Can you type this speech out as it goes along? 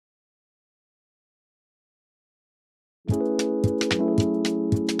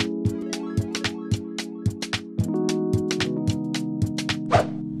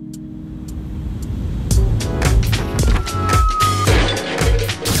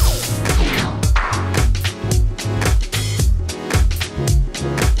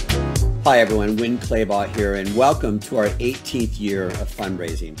Hi everyone, Win Claybot here, and welcome to our 18th year of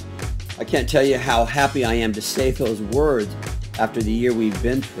fundraising. I can't tell you how happy I am to say those words after the year we've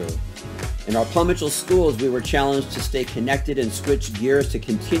been through. In our Palm Mitchell schools, we were challenged to stay connected and switch gears to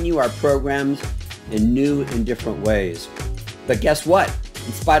continue our programs in new and different ways. But guess what?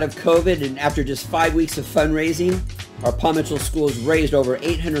 In spite of COVID and after just 5 weeks of fundraising, our Palm Mitchell schools raised over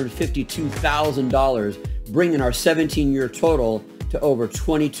 $852,000, bringing our 17-year total to over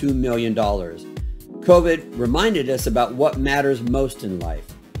 $22 million. COVID reminded us about what matters most in life: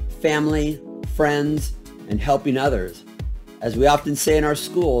 family, friends, and helping others. As we often say in our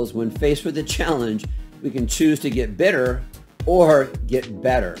schools, when faced with a challenge, we can choose to get bitter or get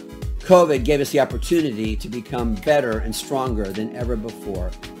better. COVID gave us the opportunity to become better and stronger than ever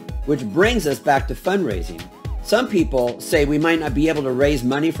before, which brings us back to fundraising. Some people say we might not be able to raise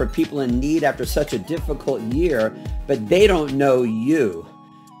money for people in need after such a difficult year, but they don't know you.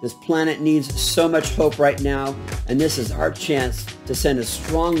 This planet needs so much hope right now, and this is our chance to send a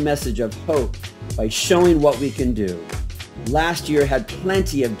strong message of hope by showing what we can do. Last year had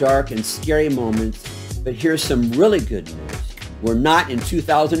plenty of dark and scary moments, but here's some really good news. We're not in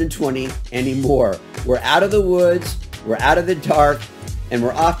 2020 anymore. We're out of the woods, we're out of the dark, and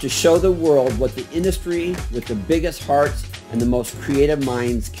we're off to show the world what the industry with the biggest hearts and the most creative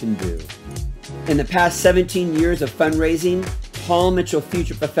minds can do. In the past 17 years of fundraising, Palm Mitchell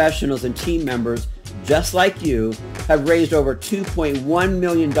future professionals and team members, just like you, have raised over $2.1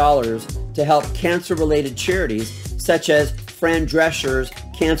 million to help cancer-related charities such as Fran Drescher's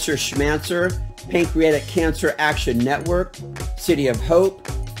Cancer Schmancer, Pancreatic Cancer Action Network, City of Hope,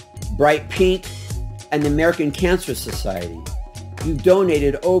 Bright Pink, and the American Cancer Society. You've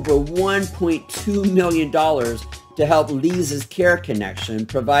donated over $1.2 million to help Lisa's Care Connection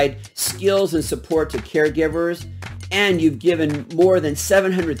provide skills and support to caregivers, and you've given more than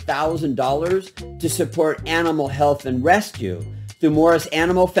 $700,000 to support animal health and rescue through Morris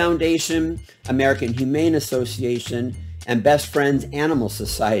Animal Foundation, American Humane Association, and Best Friends Animal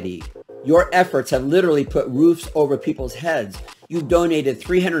Society. Your efforts have literally put roofs over people's heads. You've donated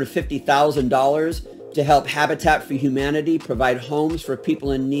 $350,000 to help Habitat for Humanity provide homes for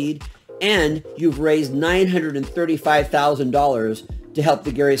people in need, and you've raised $935,000 to help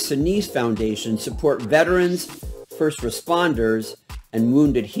the Gary Sinise Foundation support veterans, first responders, and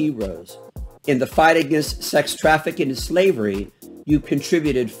wounded heroes. In the fight against sex trafficking and slavery, you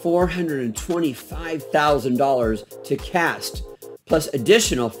contributed $425,000 to CAST, plus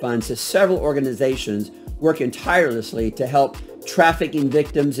additional funds to several organizations working tirelessly to help trafficking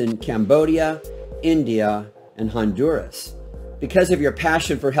victims in Cambodia, India, and Honduras. Because of your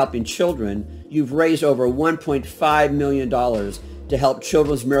passion for helping children, you've raised over $1.5 million to help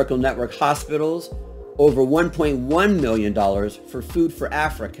Children's Miracle Network hospitals, over $1.1 million for Food for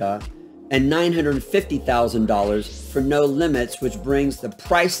Africa, and $950,000 for No Limits, which brings the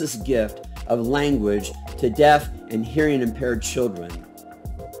priceless gift of language to deaf and hearing impaired children.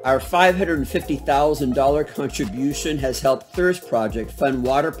 Our $550,000 contribution has helped Thirst Project fund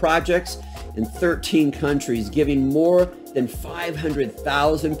water projects in 13 countries, giving more than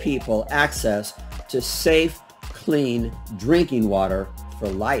 500,000 people access to safe, clean drinking water for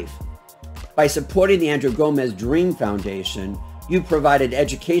life. By supporting the Andrew Gomez Dream Foundation, you've provided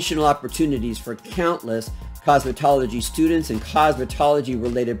educational opportunities for countless cosmetology students and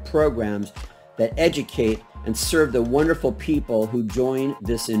cosmetology-related programs that educate and serve the wonderful people who join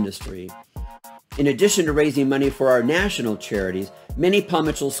this industry. In addition to raising money for our national charities, many Palm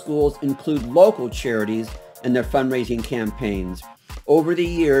Mitchell schools include local charities in their fundraising campaigns. Over the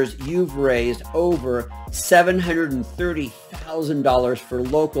years, you've raised over $730,000 for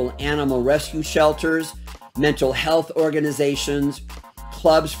local animal rescue shelters, mental health organizations,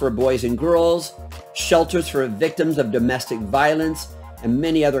 clubs for boys and girls, shelters for victims of domestic violence, and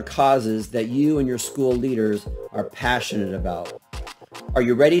many other causes that you and your school leaders are passionate about. Are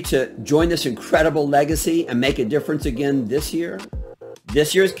you ready to join this incredible legacy and make a difference again this year?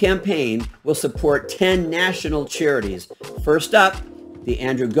 This year's campaign will support 10 national charities. First up, the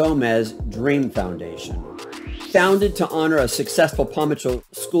Andrew Gomez Dream Foundation. Founded to honor a successful Palm Mitchell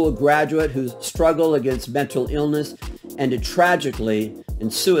school graduate whose struggle against mental illness ended tragically in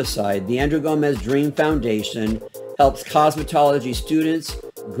suicide, the Andrew Gomez Dream Foundation helps cosmetology students,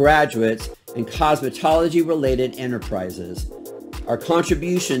 graduates, and cosmetology-related enterprises. Our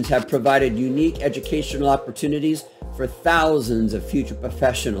contributions have provided unique educational opportunities for thousands of future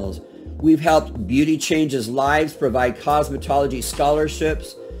professionals. We've helped Beauty Changes Lives provide cosmetology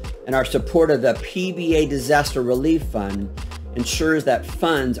scholarships, and our support of the PBA Disaster Relief Fund ensures that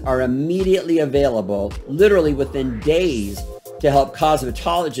funds are immediately available, literally within days, to help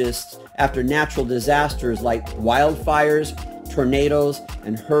cosmetologists after natural disasters like wildfires, tornadoes,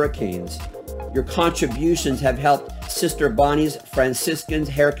 and hurricanes. Your contributions have helped Sister Bonnie's Franciscans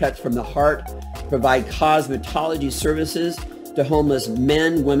Haircuts from the Heart provide cosmetology services to homeless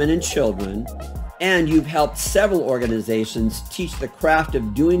men, women, and children. And you've helped several organizations teach the craft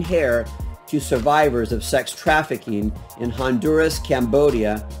of doing hair to survivors of sex trafficking in Honduras,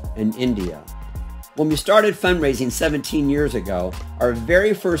 Cambodia, and India. When we started fundraising 17 years ago, our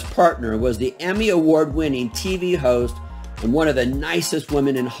very first partner was the Emmy Award-winning TV host and one of the nicest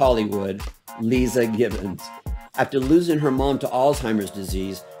women in Hollywood, Lisa Gibbons. After losing her mom to Alzheimer's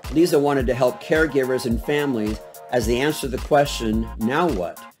disease, Lisa wanted to help caregivers and families as they answer the question, now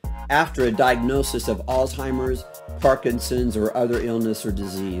what? After a diagnosis of Alzheimer's, Parkinson's, or other illness or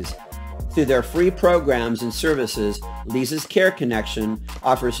disease. Through their free programs and services, Lisa's Care Connection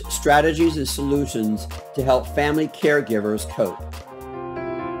offers strategies and solutions to help family caregivers cope.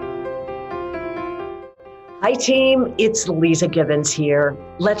 Hi team, it's Lisa Gibbons here.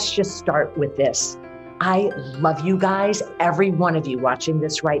 Let's just start with this. I love you guys, every one of you watching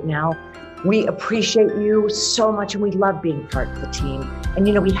this right now. We appreciate you so much and we love being part of the team. And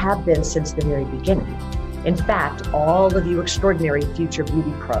you know, we have been since the very beginning. In fact, all of you extraordinary future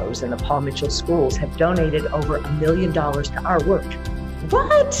beauty pros in the Paul Mitchell schools have donated over $1 million to our work.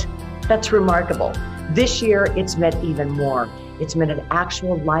 What? That's remarkable. This year, it's meant even more. It's meant an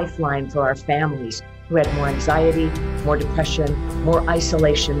actual lifeline for our families who had more anxiety, more depression, more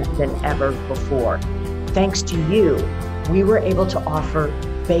isolation than ever before. Thanks to you, we were able to offer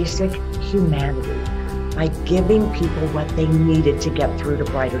basic humanity by giving people what they needed to get through to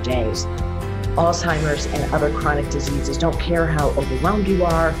brighter days. Alzheimer's and other chronic diseases don't care how overwhelmed you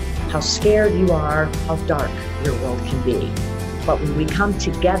are, how scared you are, how dark your world can be. But when we come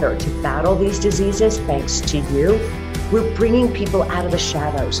together to battle these diseases, thanks to you, we're bringing people out of the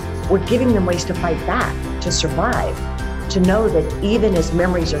shadows. We're giving them ways to fight back, to survive, to know that even as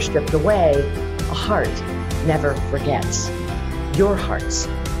memories are stripped away, a heart never forgets. Your hearts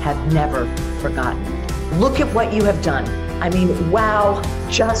have never forgotten. Look at what you have done. I mean, wow,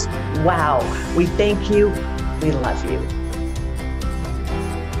 just wow. We thank you. We love you.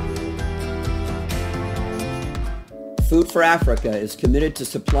 Food for Africa is committed to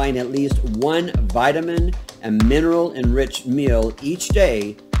supplying at least one vitamin and mineral-enriched meal each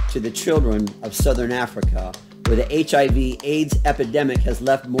day to the children of Southern Africa, where the HIV/AIDS epidemic has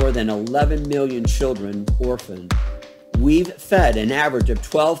left more than 11 million children orphaned. We've fed an average of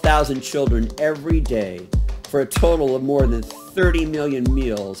 12,000 children every day for a total of more than 30 million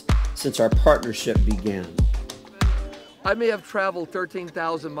meals since our partnership began. I may have traveled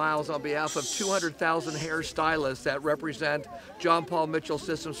 13,000 miles on behalf of 200,000 hairstylists that represent John Paul Mitchell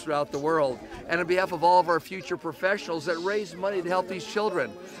systems throughout the world, and on behalf of all of our future professionals that raise money to help these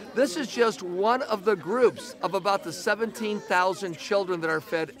children. This is just one of the groups of about the 17,000 children that are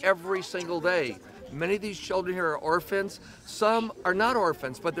fed every single day. Many of these children here are orphans. Some are not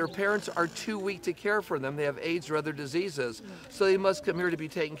orphans, but their parents are too weak to care for them. They have AIDS or other diseases, so they must come here to be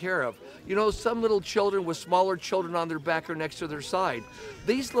taken care of. You know, some little children with smaller children on their back or next to their side.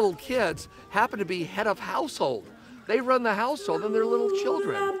 These little kids happen to be head of household. They run the household and they're little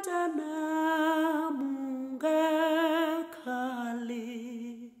children.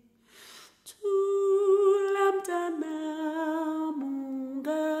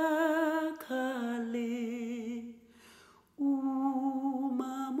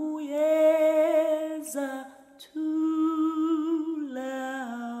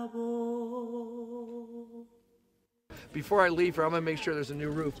 Before I leave here, I'm going to make sure there's a new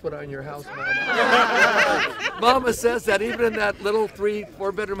roof put on your house, Mama. Mama says that even in that little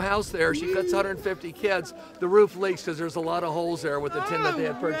 3-4 bedroom house there, she cuts 150 kids, the roof leaks because there's a lot of holes there with the tin that they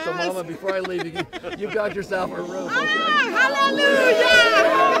had purchased. So Mama, before I leave, you got yourself a roof. Okay? Hallelujah!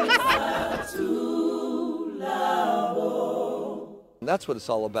 That's what it's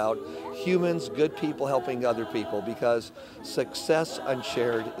all about. Humans, good people helping other people, because success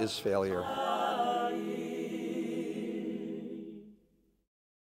unshared is failure.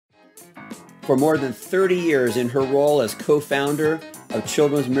 For more than 30 years in her role as co-founder of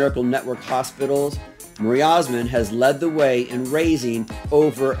Children's Miracle Network Hospitals, Marie Osmond has led the way in raising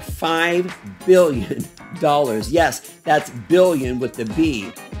over $5 billion. Yes, that's billion with the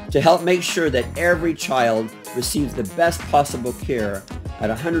B, to help make sure that every child receives the best possible care at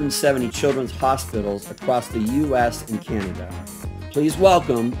 170 children's hospitals across the U.S. and Canada. Please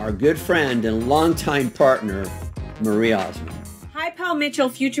welcome our good friend and longtime partner, Marie Osmond. Hi, Paul Mitchell,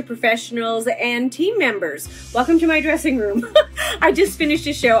 future professionals and team members. Welcome to my dressing room. I just finished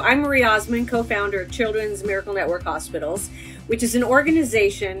a show. I'm Marie Osmond, co-founder of Children's Miracle Network Hospitals, which is an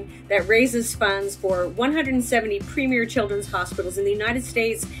organization that raises funds for 170 premier children's hospitals in the United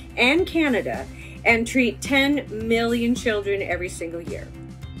States and Canada and treat 10 million children every single year.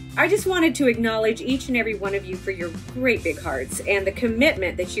 I just wanted to acknowledge each and every one of you for your great big hearts and the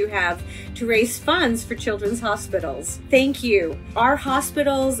commitment that you have to raise funds for children's hospitals. Thank you. Our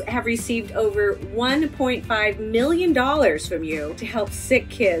hospitals have received over $1.5 million from you to help sick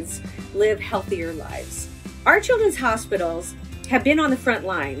kids live healthier lives. Our children's hospitals have been on the front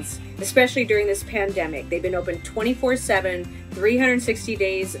lines, especially during this pandemic. They've been open 24/7, 360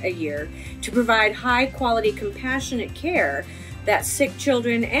 days a year to provide high quality, compassionate care that sick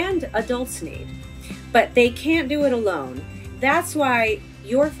children and adults need. But they can't do it alone. That's why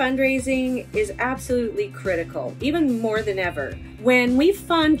your fundraising is absolutely critical, even more than ever. When we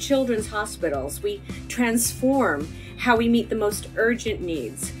fund children's hospitals, we transform how we meet the most urgent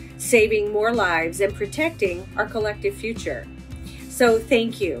needs, saving more lives and protecting our collective future. So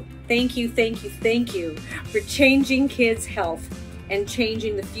thank you, thank you, thank you, thank you for changing kids' health and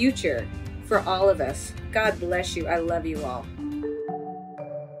changing the future for all of us. God bless you. I love you all.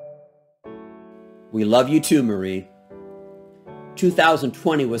 We love you too, Marie.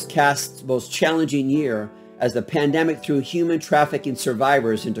 2020 was CAST's most challenging year as the pandemic threw human trafficking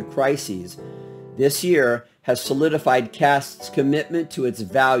survivors into crises. This year has solidified CAST's commitment to its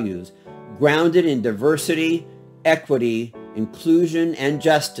values, grounded in diversity, equity, inclusion, and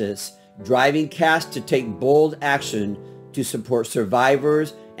justice, driving CAST to take bold action to support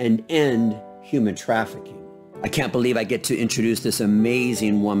survivors and end human trafficking. I can't believe I get to introduce this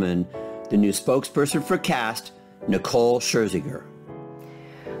amazing woman, the new spokesperson for CAST, Nicole Scherzinger.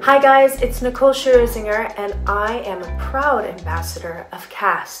 Hi guys, it's Nicole Scherzinger, and I am a proud ambassador of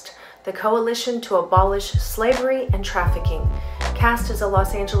CAST, the Coalition to Abolish Slavery and Trafficking. CAST is a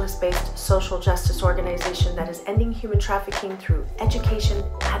Los Angeles-based social justice organization that is ending human trafficking through education,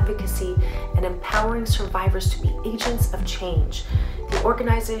 advocacy, and empowering survivors to be agents of change. The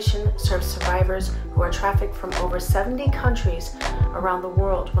organization serves survivors who are trafficked from over 70 countries around the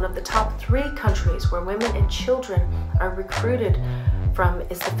world. One of the top 3 countries where women and children are recruited from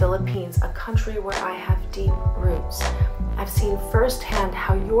is the Philippines, a country where I have deep roots. I've seen firsthand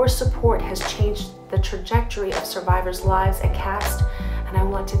how your support has changed the trajectory of survivors' lives at CAST, and I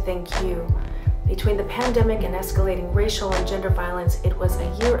want to thank you. Between the pandemic and escalating racial and gender violence, it was a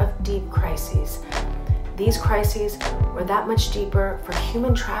year of deep crises. These crises were that much deeper for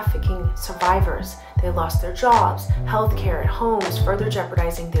human trafficking survivors. They lost their jobs, healthcare, homes, further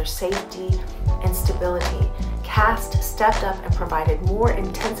jeopardizing their safety and stability. CAST stepped up and provided more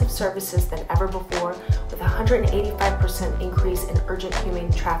intensive services than ever before, with a 185% increase in urgent human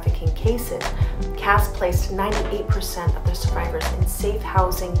trafficking cases. CAST placed 98% of the survivors in safe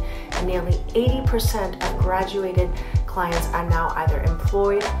housing, and nearly 80% of graduated clients are now either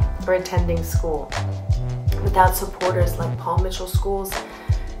employed or attending school. Without supporters like Paul Mitchell Schools,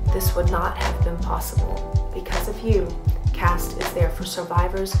 this would not have been possible. Because of you, CAST is there for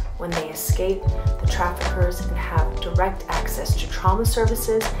survivors when they escape the traffickers and have direct access to trauma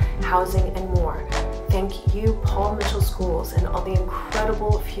services, housing, and more. Thank you, Paul Mitchell Schools, and all the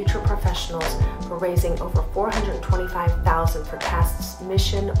incredible future professionals for raising over $425,000 for CAST's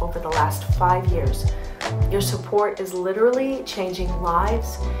mission over the last 5 years. Your support is literally changing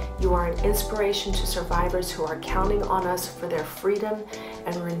lives. You are an inspiration to survivors who are counting on us for their freedom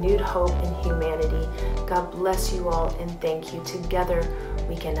and renewed hope in humanity. God bless you all, and thank you. Together,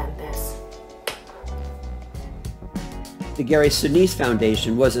 we can end this. The Gary Sinise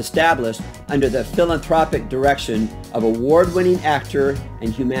Foundation was established under the philanthropic direction of award-winning actor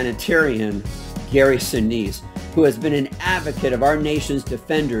and humanitarian Gary Sinise, who has been an advocate of our nation's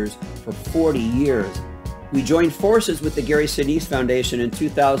defenders for 40 years. We joined forces with the Gary Sinise Foundation in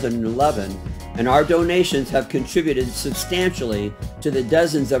 2011, and our donations have contributed substantially to the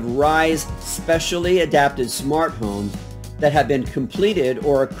dozens of RISE specially adapted smart homes that have been completed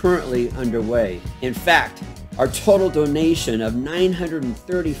or are currently underway. In fact, our total donation of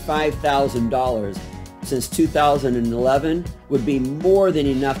 $935,000 since 2011 would be more than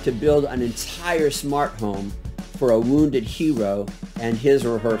enough to build an entire smart home for a wounded hero and his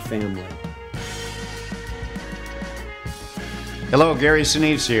or her family. Hello, Gary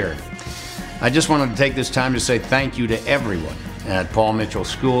Sinise here. I just wanted to take this time to say thank you to everyone at Paul Mitchell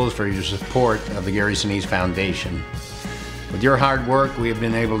Schools for your support of the Gary Sinise Foundation. With your hard work, we have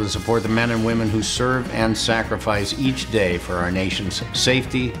been able to support the men and women who serve and sacrifice each day for our nation's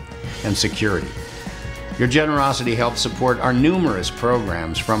safety and security. Your generosity helps support our numerous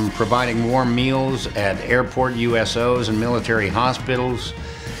programs, from providing warm meals at airport USOs and military hospitals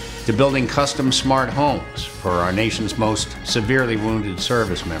to building custom smart homes for our nation's most severely wounded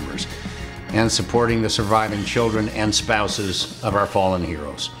service members, and supporting the surviving children and spouses of our fallen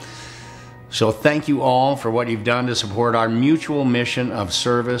heroes. So thank you all for what you've done to support our mutual mission of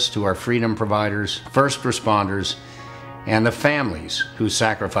service to our freedom providers, first responders, and the families who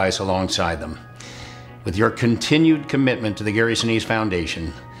sacrifice alongside them. With your continued commitment to the Gary Sinise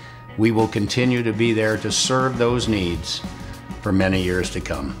Foundation, we will continue to be there to serve those needs for many years to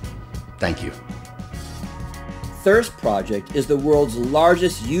come. Thank you. Thirst Project is the world's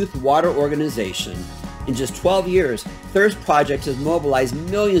largest youth water organization. In just 12 years, Thirst Project has mobilized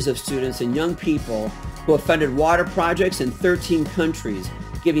millions of students and young people who have funded water projects in 13 countries,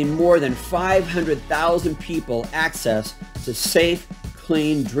 giving more than 500,000 people access to safe,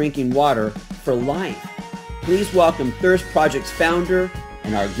 clean drinking water for life. Please welcome Thirst Project's founder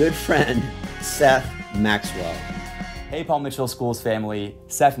and our good friend, Seth Maxwell. Hey Paul Mitchell Schools family,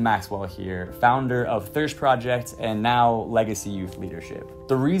 Seth Maxwell here, founder of Thirst Project and now Legacy Youth Leadership.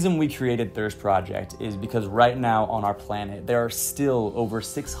 The reason we created Thirst Project is because right now on our planet, there are still over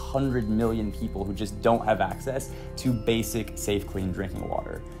 600 million people who just don't have access to basic, safe, clean drinking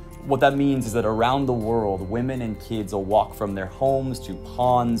water. What that means is that around the world, women and kids will walk from their homes to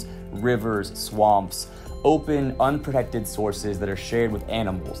ponds, rivers, swamps, open, unprotected sources that are shared with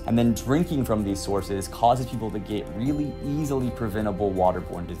animals. And then drinking from these sources causes people to get really easily preventable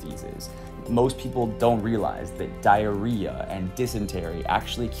waterborne diseases. Most people don't realize that diarrhea and dysentery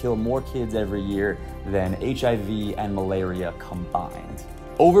actually kill more kids every year than HIV and malaria combined.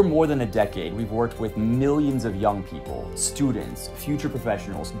 Over more than a decade, we've worked with millions of young people, students, future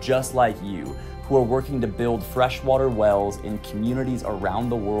professionals just like you, who are working to build freshwater wells in communities around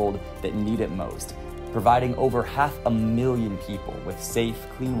the world that need it most, providing over 500,000 people with safe,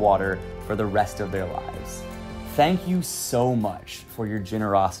 clean water for the rest of their lives. Thank you so much for your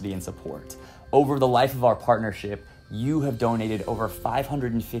generosity and support. Over the life of our partnership, you have donated over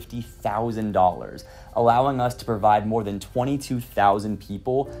 $550,000, allowing us to provide more than 22,000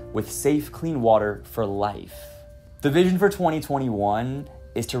 people with safe, clean water for life. The vision for 2021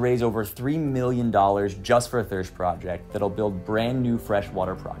 is to raise over $3 million just for a Thirst Project that'll build brand new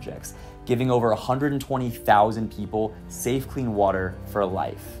freshwater projects, giving over 120,000 people safe, clean water for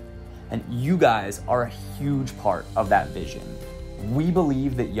life. And you guys are a huge part of that vision. We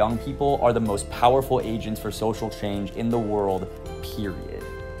believe that young people are the most powerful agents for social change in the world, period.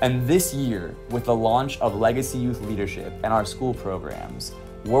 And this year, with the launch of Legacy Youth Leadership and our school programs,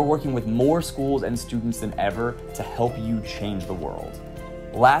 we're working with more schools and students than ever to help you change the world.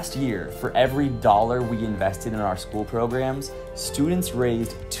 Last year, for every dollar we invested in our school programs, students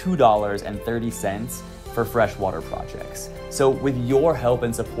raised $2.30 for freshwater projects. So with your help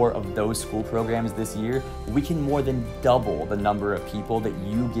and support of those school programs this year, we can more than double the number of people that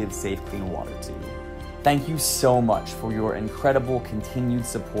you give safe, clean water to. Thank you so much for your incredible continued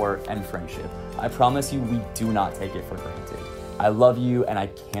support and friendship. I promise you we do not take it for granted. I love you and I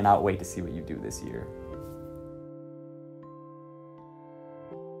cannot wait to see what you do this year.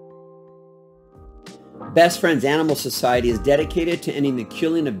 Best Friends Animal Society is dedicated to ending the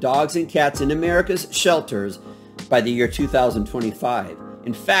killing of dogs and cats in America's shelters by the year 2025.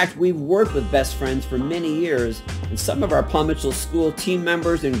 In fact, we've worked with Best Friends for many years, and some of our Paul Mitchell School team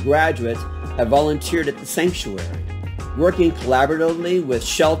members and graduates have volunteered at the sanctuary. Working collaboratively with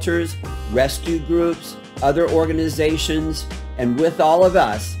shelters, rescue groups, other organizations, and with all of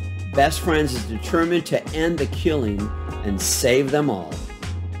us, Best Friends is determined to end the killing and save them all.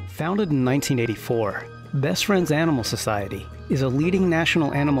 Founded in 1984, Best Friends Animal Society is a leading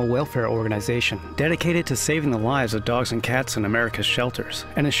national animal welfare organization dedicated to saving the lives of dogs and cats in America's shelters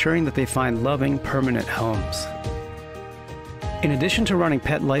and ensuring that they find loving, permanent homes. In addition to running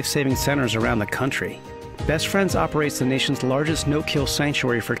pet life-saving centers around the country, Best Friends operates the nation's largest no-kill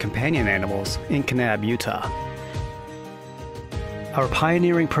sanctuary for companion animals in Kanab, Utah. Our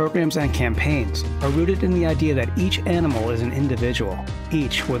pioneering programs and campaigns are rooted in the idea that each animal is an individual,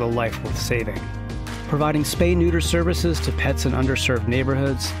 each with a life worth saving. Providing spay-neuter services to pets in underserved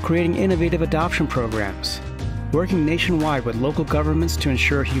neighborhoods, creating innovative adoption programs, working nationwide with local governments to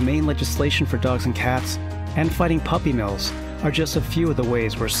ensure humane legislation for dogs and cats, and fighting puppy mills are just a few of the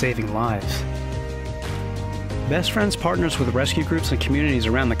ways we're saving lives. Best Friends partners with rescue groups and communities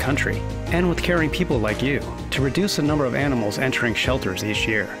around the country, and with caring people like you, to reduce the number of animals entering shelters each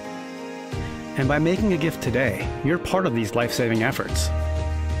year. And by making a gift today, you're part of these life-saving efforts.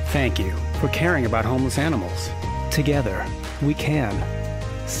 Thank you for caring about homeless animals. Together, we can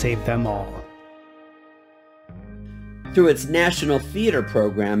save them all. Through its National Theater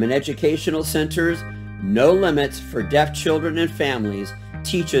Program and educational centers, No Limits for Deaf Children and Families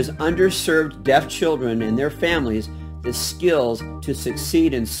teaches underserved deaf children and their families the skills to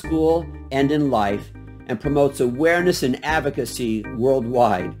succeed in school and in life, and promotes awareness and advocacy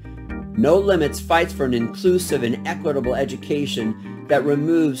worldwide. No Limits fights for an inclusive and equitable education that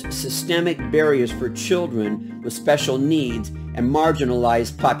removes systemic barriers for children with special needs and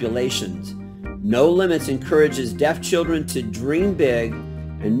marginalized populations. No Limits encourages deaf children to dream big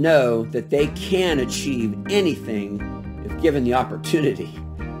and know that they can achieve anything if given the opportunity.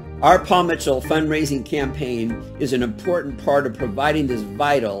 Our Paul Mitchell fundraising campaign is an important part of providing this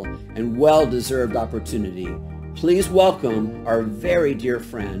vital and well-deserved opportunity. Please welcome our very dear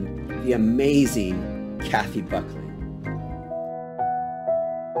friend, the amazing Kathy Buckley.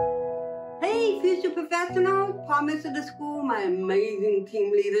 Hey, future professionals, Paul Mitchell the school, my amazing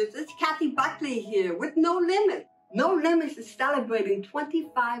team leaders. It's Kathy Buckley here with No Limits. No Limits is celebrating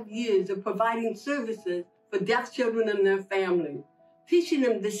 25 years of providing services for deaf children and their families, teaching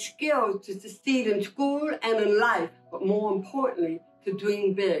them the skills to succeed in school and in life, but more importantly, to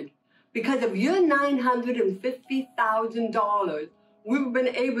dream big. Because of your $950,000, we've been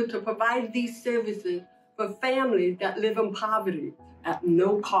able to provide these services for families that live in poverty at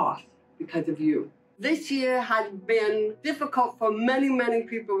no cost because of you. This year has been difficult for many, many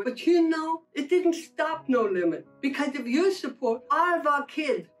people, but you know, it didn't stop No Limit. Because of your support, all of our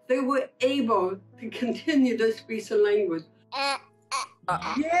kids, they were able to continue their speech and language.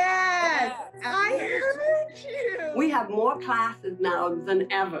 Yes, I heard you. We have more classes now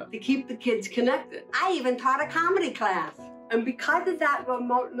than ever to keep the kids connected. I even taught a comedy class. And because of that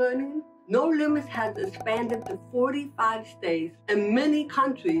remote learning, No Limits has expanded to 45 states and many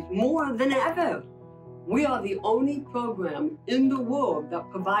countries more than ever. We are the only program in the world that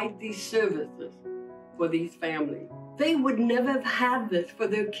provides these services for these families. They would never have had this for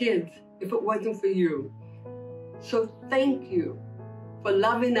their kids if it wasn't for you. So thank you for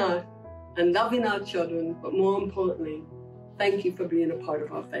loving us and loving our children, but more importantly, thank you for being a part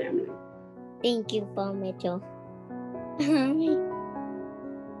of our family. Thank you, Paul Mitchell.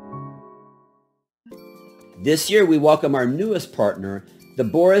 This year, we welcome our newest partner, the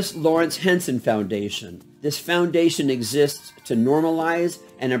Boris Lawrence Henson Foundation. This foundation exists to normalize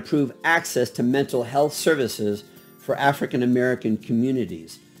and improve access to mental health services for African American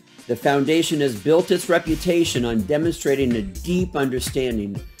communities. The foundation has built its reputation on demonstrating a deep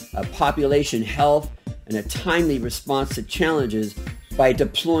understanding of population health and a timely response to challenges by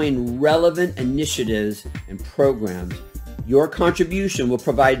deploying relevant initiatives and programs. Your contribution will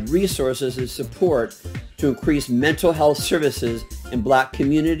provide resources and support to increase mental health services in Black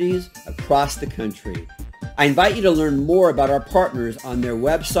communities across the country. I invite you to learn more about our partners on their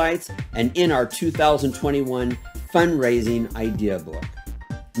websites and in our 2021 fundraising idea book.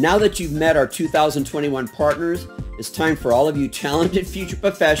 Now that you've met our 2021 partners, it's time for all of you talented future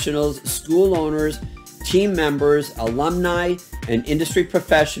professionals, school owners, team members, alumni, and industry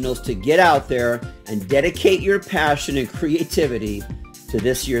professionals to get out there and dedicate your passion and creativity to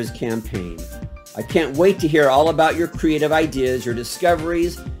this year's campaign. I can't wait to hear all about your creative ideas, your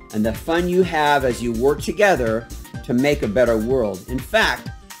discoveries, and the fun you have as you work together to make a better world. In fact,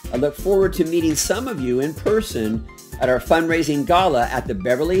 I look forward to meeting some of you in person at our fundraising gala at the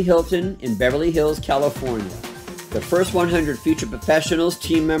Beverly Hilton in Beverly Hills, California. The first 100 future professionals,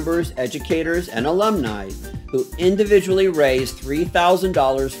 team members, educators, and alumni who individually raise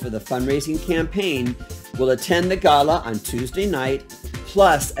 $3,000 for the fundraising campaign will attend the gala on Tuesday night,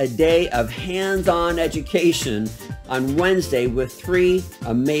 plus a day of hands-on education on Wednesday with 3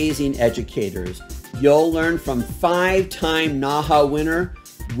 amazing educators. You'll learn from 5-time NAHA winner,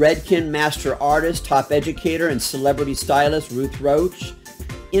 Redken Master Artist, top educator, and celebrity stylist Ruth Roach,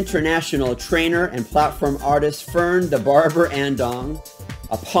 international trainer and platform artist Fern the Barber Andong,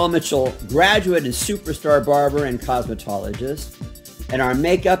 a Paul Mitchell graduate and superstar barber and cosmetologist, and our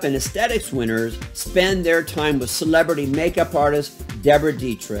makeup and aesthetics winners spend their time with celebrity makeup artist Deborah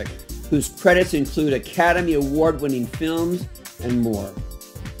Dietrich, whose credits include Academy Award-winning films and more.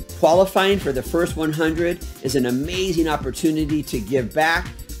 Qualifying for the first 100 is an amazing opportunity to give back,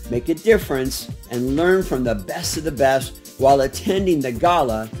 make a difference, and learn from the best of the best while attending the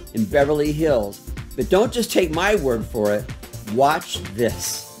gala in Beverly Hills. But don't just take my word for it. Watch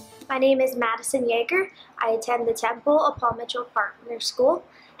this. My name is Madison Yeager. I attend the Temple of Paul Mitchell Partner School,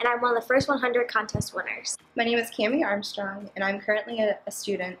 and I'm one of the first 100 contest winners. My name is Cami Armstrong, and I'm currently a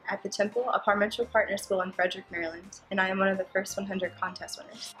student at the Temple of Paul Mitchell Partner School in Frederick, Maryland, and I am one of the first 100 contest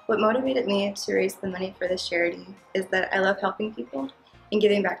winners. What motivated me to raise the money for this charity is that I love helping people and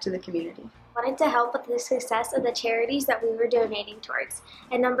giving back to the community. wanted to help with the success of the charities that we were donating towards.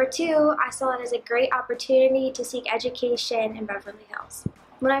 And number two, I saw it as a great opportunity to seek education in Beverly Hills.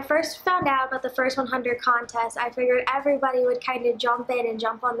 When I first found out about the First 100 contest, I figured everybody would kind of jump in and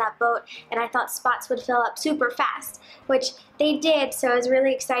jump on that boat, and I thought spots would fill up super fast, which they did, so it was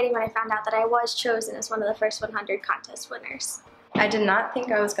really exciting when I found out that I was chosen as one of the First 100 contest winners. I did not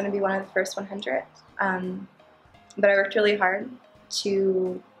think I was going to be one of the first 100, but I worked really hard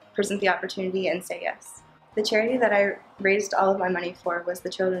to present the opportunity and say yes. The charity that I raised all of my money for was the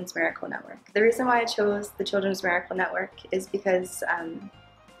Children's Miracle Network. The reason why I chose the Children's Miracle Network is because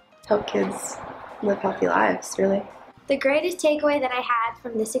help kids live healthy lives, really. The greatest takeaway that I had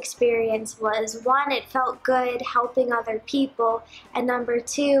from this experience was, one, it felt good helping other people, and number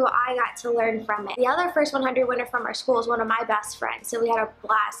two, I got to learn from it. The other First 100 winner from our school is one of my best friends, so we had a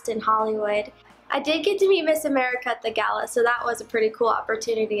blast in Hollywood. I did get to meet Miss America at the gala, so that was a pretty cool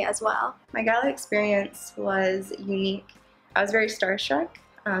opportunity as well. My gala experience was unique. I was very starstruck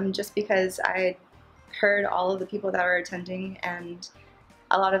just because I heard all of the people that were attending, and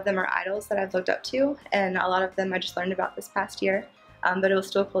a lot of them are idols that I've looked up to, and a lot of them I just learned about this past year, but it was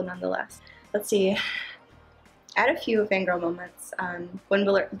still cool nonetheless. Let's see, I had a few fangirl moments. When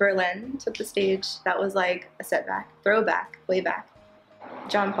Berlin took the stage, that was like a setback, throwback, way back.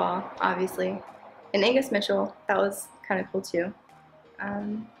 John Paul, obviously, and Angus Mitchell, that was kind of cool too. I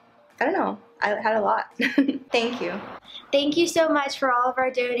don't know, I had a lot. Thank you. Thank you so much for all of our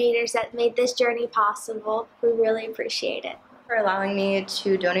donators that made this journey possible. We really appreciate it. For allowing me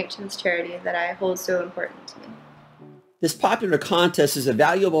to donate to this charity that I hold so important to me. This popular contest is a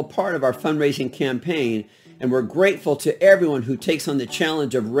valuable part of our fundraising campaign, and we're grateful to everyone who takes on the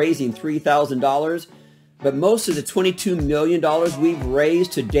challenge of raising $3,000. But most of the $22 million we've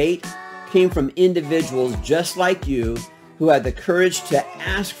raised to date came from individuals just like you who had the courage to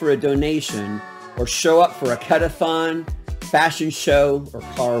ask for a donation or show up for a cut-a-thon, fashion show, or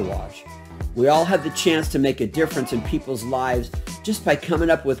car wash. We all have the chance to make a difference in people's lives just by coming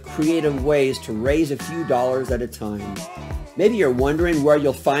up with creative ways to raise a few dollars at a time. Maybe you're wondering where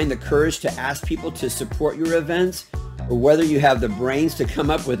you'll find the courage to ask people to support your events, or whether you have the brains to come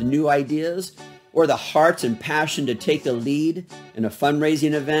up with new ideas, or the hearts and passion to take the lead in a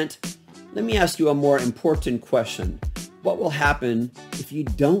fundraising event. Let me ask you a more important question. What will happen if you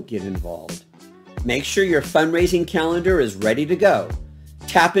don't get involved? Make sure your fundraising calendar is ready to go.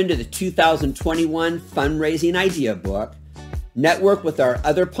 Tap into the 2021 Fundraising Idea Book, network with our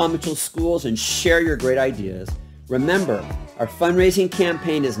other Paul Mitchell schools, and share your great ideas. Remember, our fundraising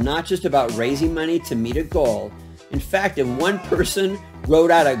campaign is not just about raising money to meet a goal. In fact, if one person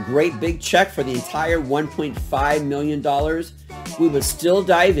wrote out a great big check for the entire $1.5 million, we would still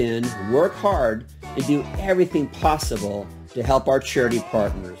dive in, work hard, and do everything possible to help our charity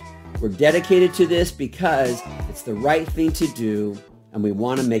partners. We're dedicated to this because it's the right thing to do, and we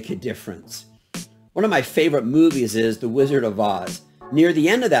want to make a difference. One of my favorite movies is The Wizard of Oz. Near the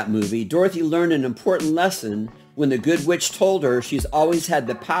end of that movie, Dorothy learned an important lesson when the good witch told her she's always had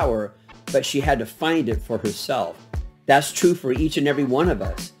the power, but she had to find it for herself. That's true for each and every one of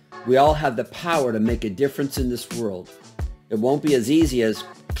us. We all have the power to make a difference in this world. It won't be as easy as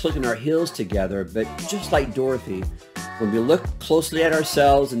clicking our heels together, but just like Dorothy, when we look closely at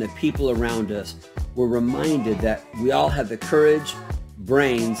ourselves and the people around us, we're reminded that we all have the courage,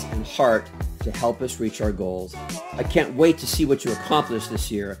 brains, and heart to help us reach our goals. I can't wait to see what you accomplish this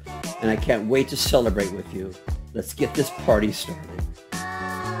year, and I can't wait to celebrate with you. Let's get this party started.